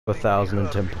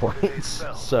1,010 points.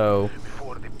 So,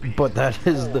 but that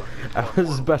is the. I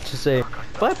was about to say,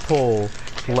 if I pull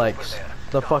like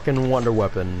the fucking wonder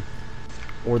weapon,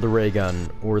 or the ray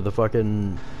gun, or the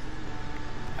fucking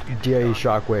DIE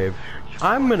shockwave,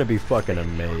 I'm gonna be fucking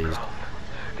amazed.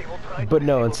 But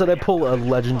no, instead I pull a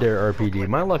legendary RPD.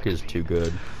 My luck is too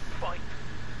good.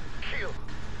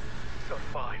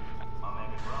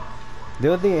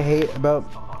 The other thing I hate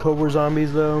about Cold War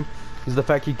Zombies, though, is the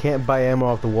fact you can't buy ammo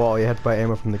off the wall. You have to buy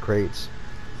ammo from the crates.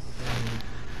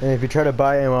 And if you try to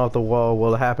buy ammo off the wall,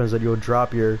 what happens is that you'll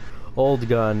drop your old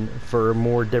gun for a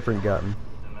more different gun.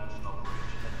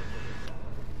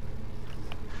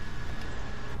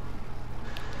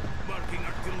 Marking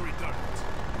artillery targets.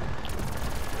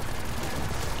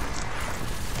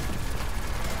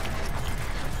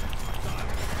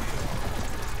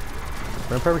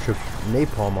 I probably should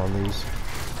napalm on these.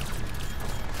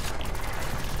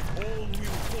 All will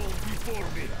fall before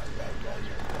me.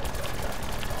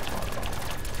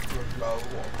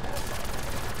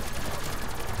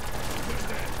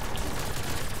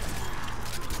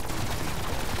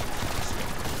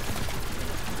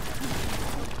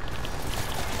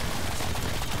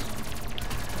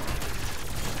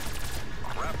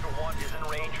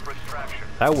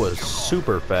 That was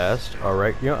super fast. All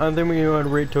right, you know, I think we want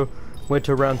to wait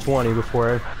to round 20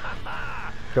 before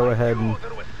I go ahead and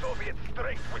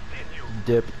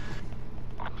dip.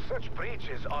 Such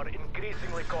breaches are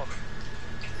increasingly common.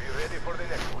 Be ready for the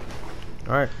next one.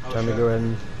 All right, time to go ahead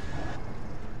and.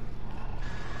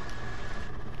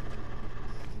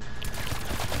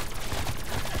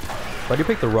 Why do you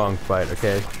pick the wrong fight?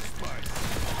 Okay.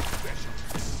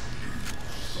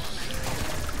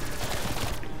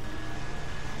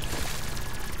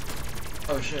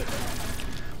 Oh shit.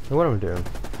 What am I doing?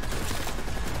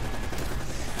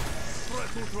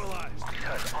 Threat neutralized.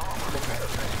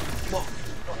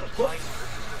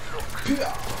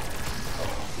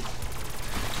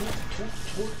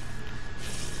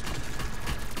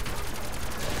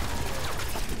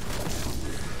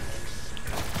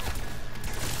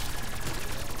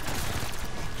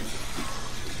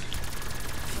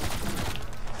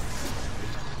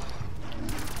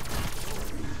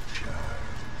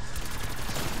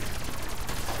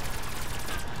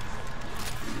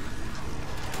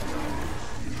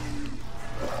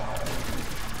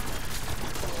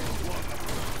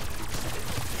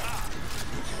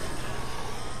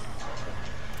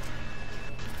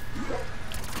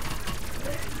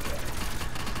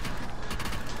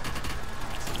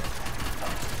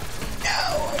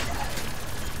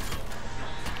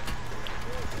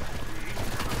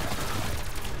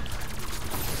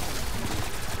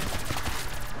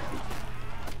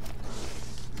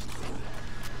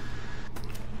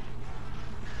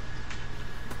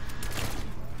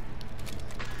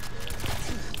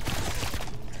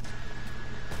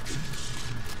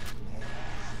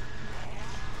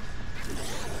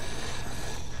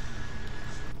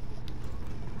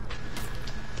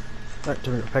 Alright,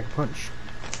 time to pack a punch.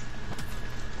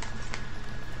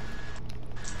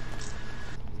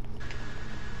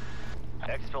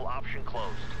 EXFIL option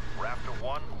closed. Raptor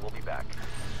 1 will be back.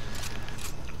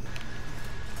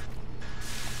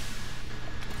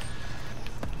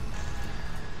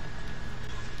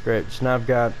 Great, so now I've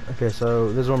got, okay,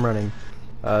 so this is what I'm running.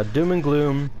 Doom and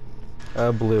Gloom,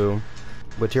 blue,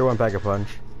 with tier 1 pack-a-punch,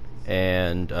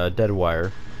 and Dead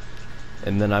Wire.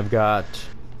 And then I've got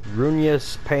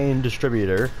Runius Pain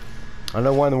Distributor. I don't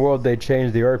know why in the world they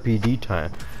changed the RPD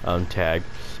time tag.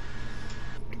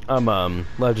 I'm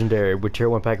legendary with tier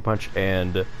 1 pack-a-punch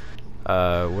and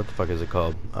what the fuck is it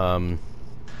called? And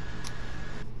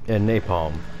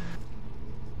napalm.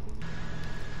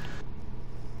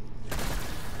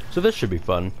 So this should be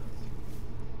fun.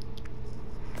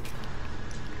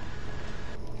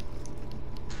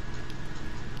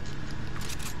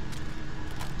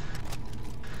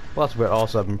 Lots of all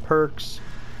 7 perks.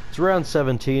 It's round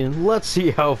 17. Let's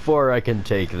see how far I can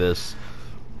take this.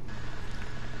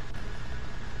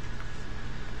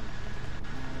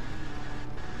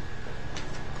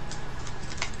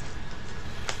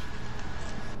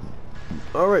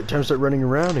 Alright, time to start running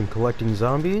around and collecting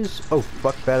zombies. Oh,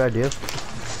 fuck, bad idea.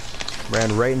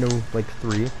 Ran right into, like,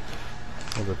 3.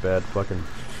 That was a bad fucking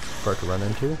part to run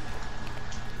into.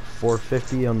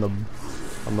 450 on the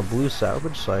blue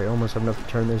salvage, so I almost have enough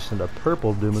to turn this into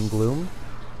purple Doom and Gloom.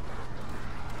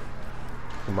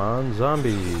 Come on,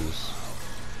 zombies.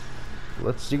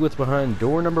 Let's see what's behind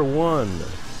door number 1.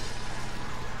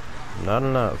 Not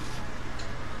enough.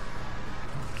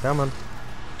 Come on.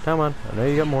 Come on. I know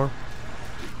you got more.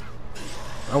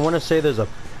 I want to say there's a...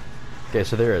 Okay,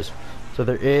 so there is. So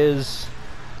there is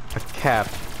a cap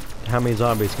how many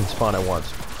zombies can spawn at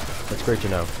once. That's great to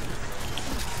know.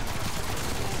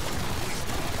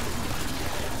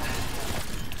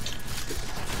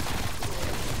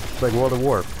 It's like World of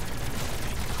War.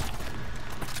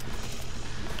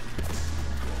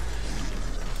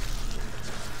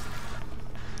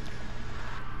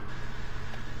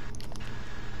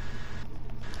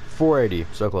 .480,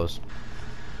 so close.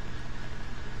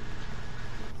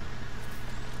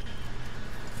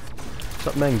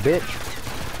 Something, bitch.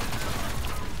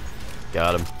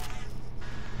 Got him.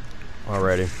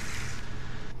 Alrighty.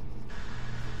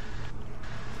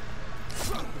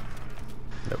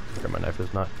 Nope, my knife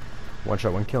is not one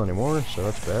shot, one kill anymore, so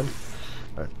that's bad.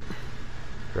 Alright.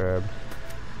 Grab.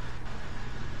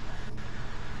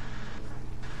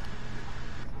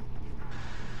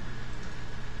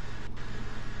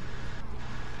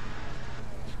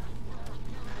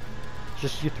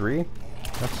 Just you three?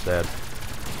 That's sad.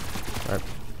 Alright.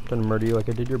 Gonna murder you like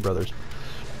I did your brothers.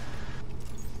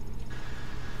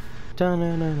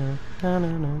 Da-na-na-na,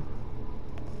 da-na-na.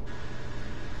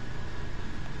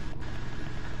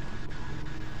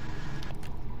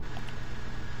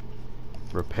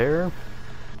 Repair.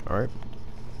 Alright.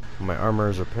 My armor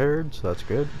is repaired, so that's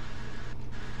good.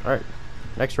 Alright.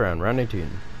 Next round, round 18.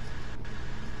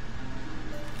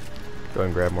 Go ahead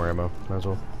and grab more ammo. Might as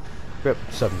well. Yep,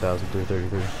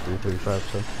 7,333, 335,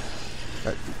 so.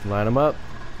 Alright, line them up.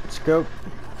 Let's go.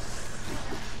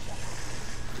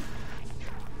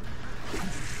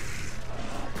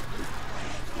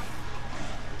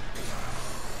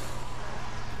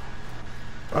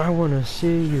 I wanna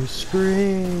see you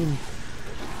scream.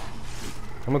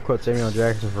 I'm gonna quote Samuel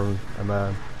Jackson from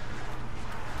the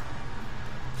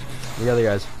other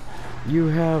guys. You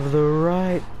have the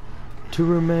right to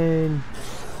remain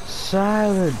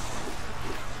silent,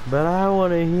 but I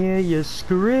wanna hear you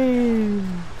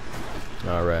scream.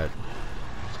 Alright.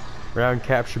 Round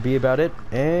cap should be about it,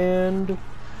 and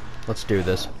let's do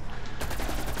this.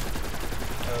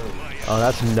 Oh,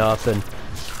 that's nothing.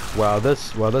 Wow,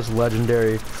 this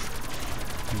legendary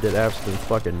did absolutely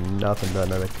fucking nothing to that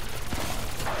mimic.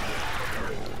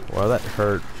 Wow, that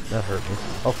hurt. That hurt me.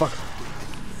 Oh fuck.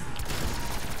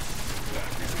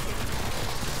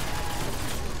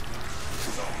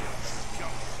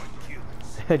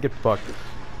 Get fucked.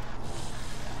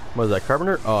 What is that,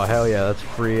 Carpenter? Oh hell yeah, that's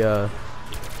free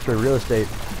real estate.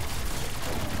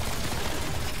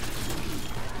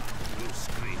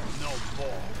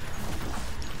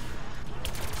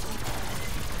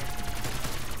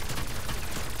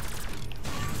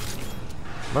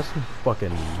 Must have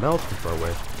fucking melt from far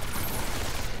away.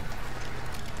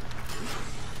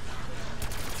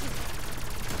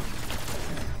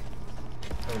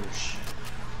 Oh shit.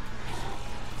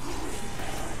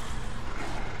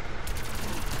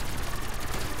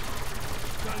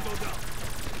 Tango down.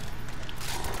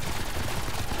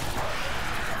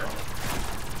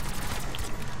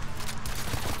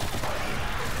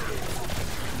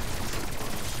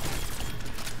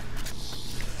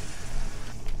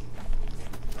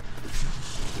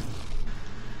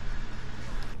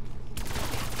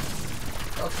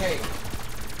 Okay.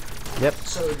 Yep.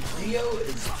 So Dio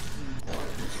is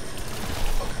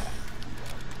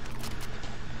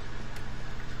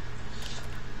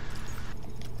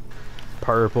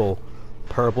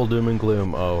Purple Doom and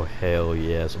Gloom. Oh hell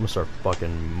yes. I'm gonna start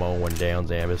fucking mowing down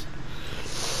zombies.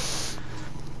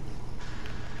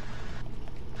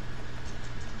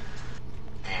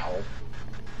 Ow.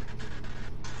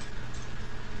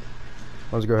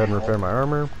 Let's go ahead and repair my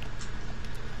armor.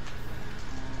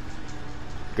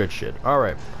 Good shit.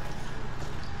 Alright.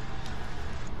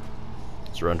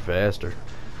 Let's run faster.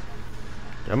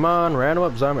 Come on, round them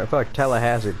up, zombie. I feel like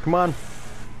Tallahassee. Come on.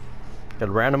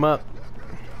 Gotta round them up.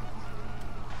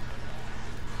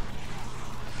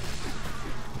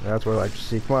 That's what I like to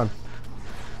see. Come on.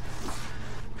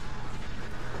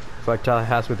 I feel like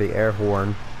Tallahassee with the air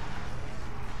horn.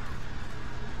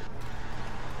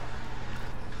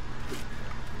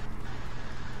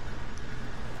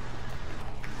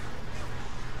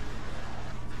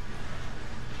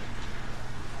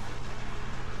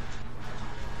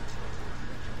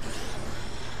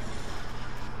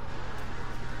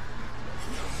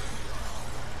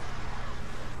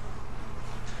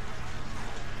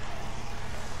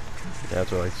 That's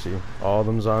what I like to see. All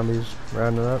them zombies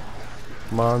rounding up.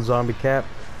 Come on, zombie cap.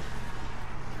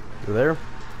 You there?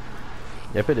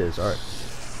 Yep, it is. Alright.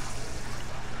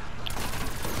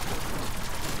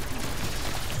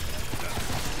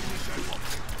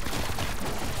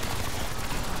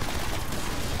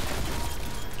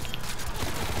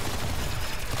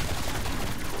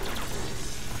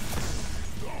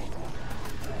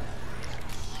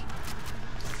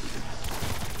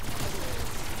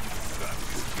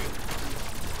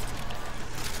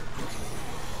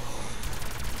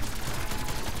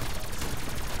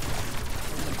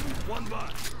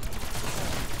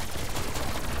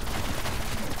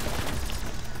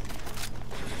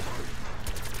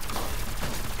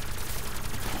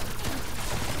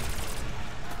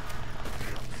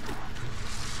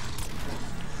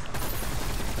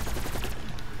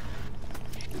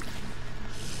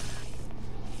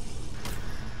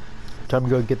 Time to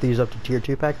go get these up to tier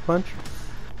 2 pack punch.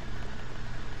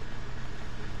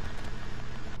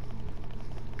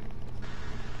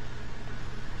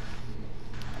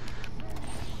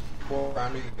 What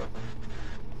round are you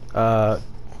going?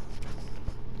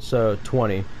 So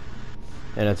 20,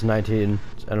 and it's 19, and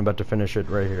I'm about to finish it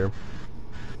right here.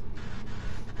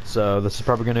 So this is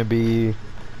probably going to be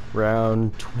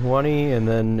round 20, and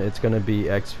then it's going to be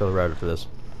EXFIL right after this.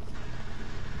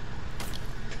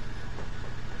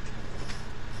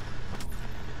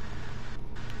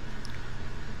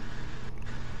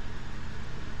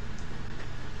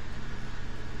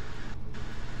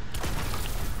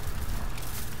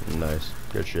 Nice.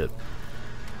 Good shit.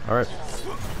 Alright.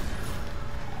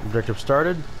 Objective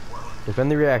started.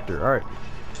 Defend the reactor. Alright.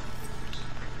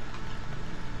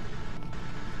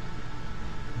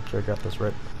 Make sure I got this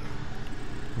right.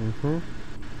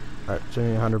 Alright, so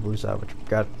 100 blue salvage.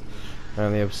 Got it. I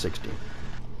only have 60.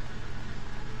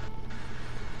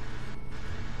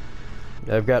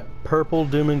 I've got purple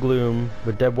Doom and Gloom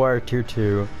with Dead Wire tier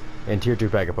 2 and tier 2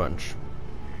 Pack-a-Punch.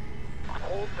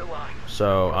 Hold the line.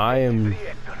 So I am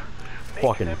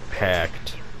fucking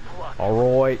packed.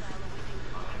 Alright.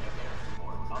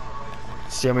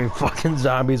 See how many fucking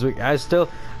zombies I still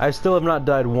have not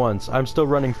died once. I'm still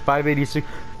running 586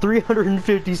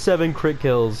 357 crit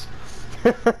kills.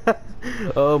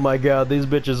 Oh my god, these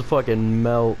bitches fucking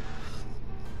melt.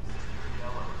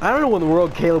 I don't know what in the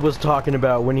world Caleb was talking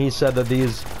about when he said that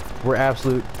these were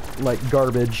absolute like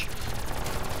garbage.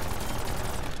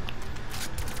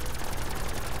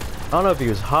 I don't know if he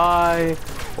was high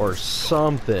or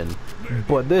something,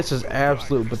 but this is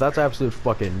absolute, but that's absolute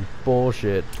fucking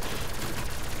bullshit.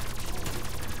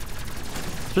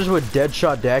 Especially with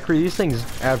Deadshot Daiquiri, these things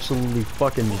absolutely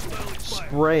fucking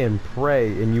spray and pray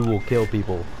and you will kill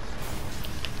people.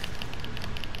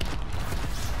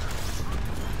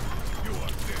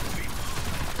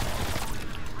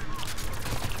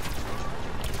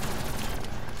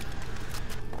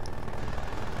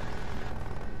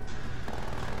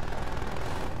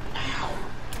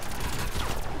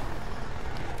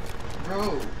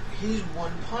 Bro, he's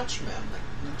one punch man, like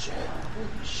legit.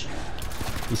 Holy shit.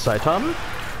 You Saitama?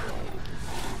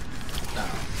 No.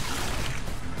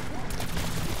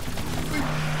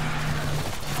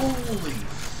 Holy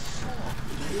fuck,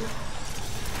 dude.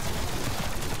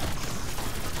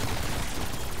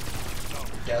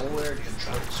 Delaware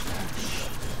Detroit smash.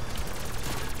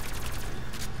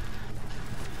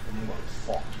 I'm gonna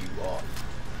fuck you up.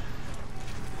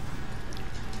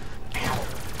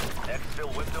 EXFIL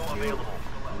window available.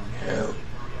 No.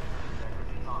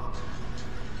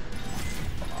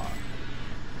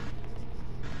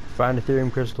 Find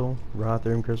Ethereum crystal, raw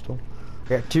Ethereum crystal. I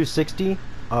got 260.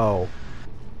 Oh,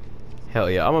 hell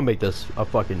yeah! I'm gonna make this a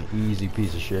fucking easy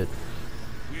piece of shit.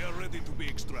 We are ready to be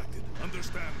extracted.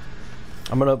 Understand?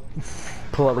 I'm gonna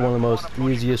pull out one of the most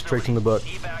easiest tricks in the book.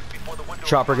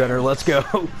 Chopper gunner, let's go.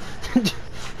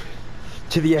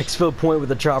 To the EXFIL point with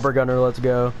the chopper gunner, let's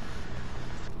go.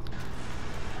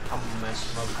 I'm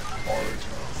messing up the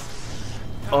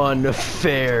cards.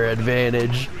 Unfair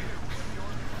advantage.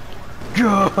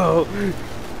 Go!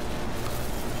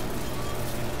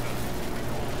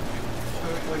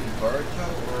 Wait, Baruto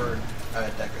or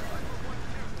Decker?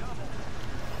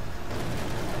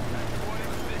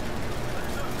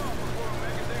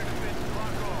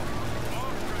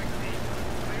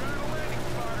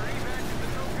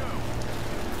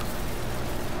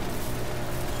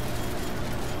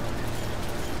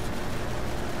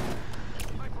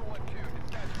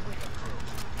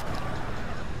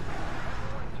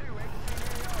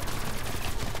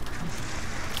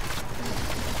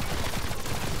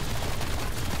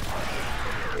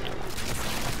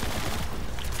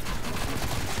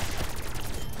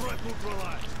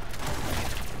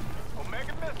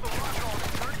 Omega missile lock on in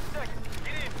 30 seconds.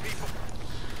 Get in, people.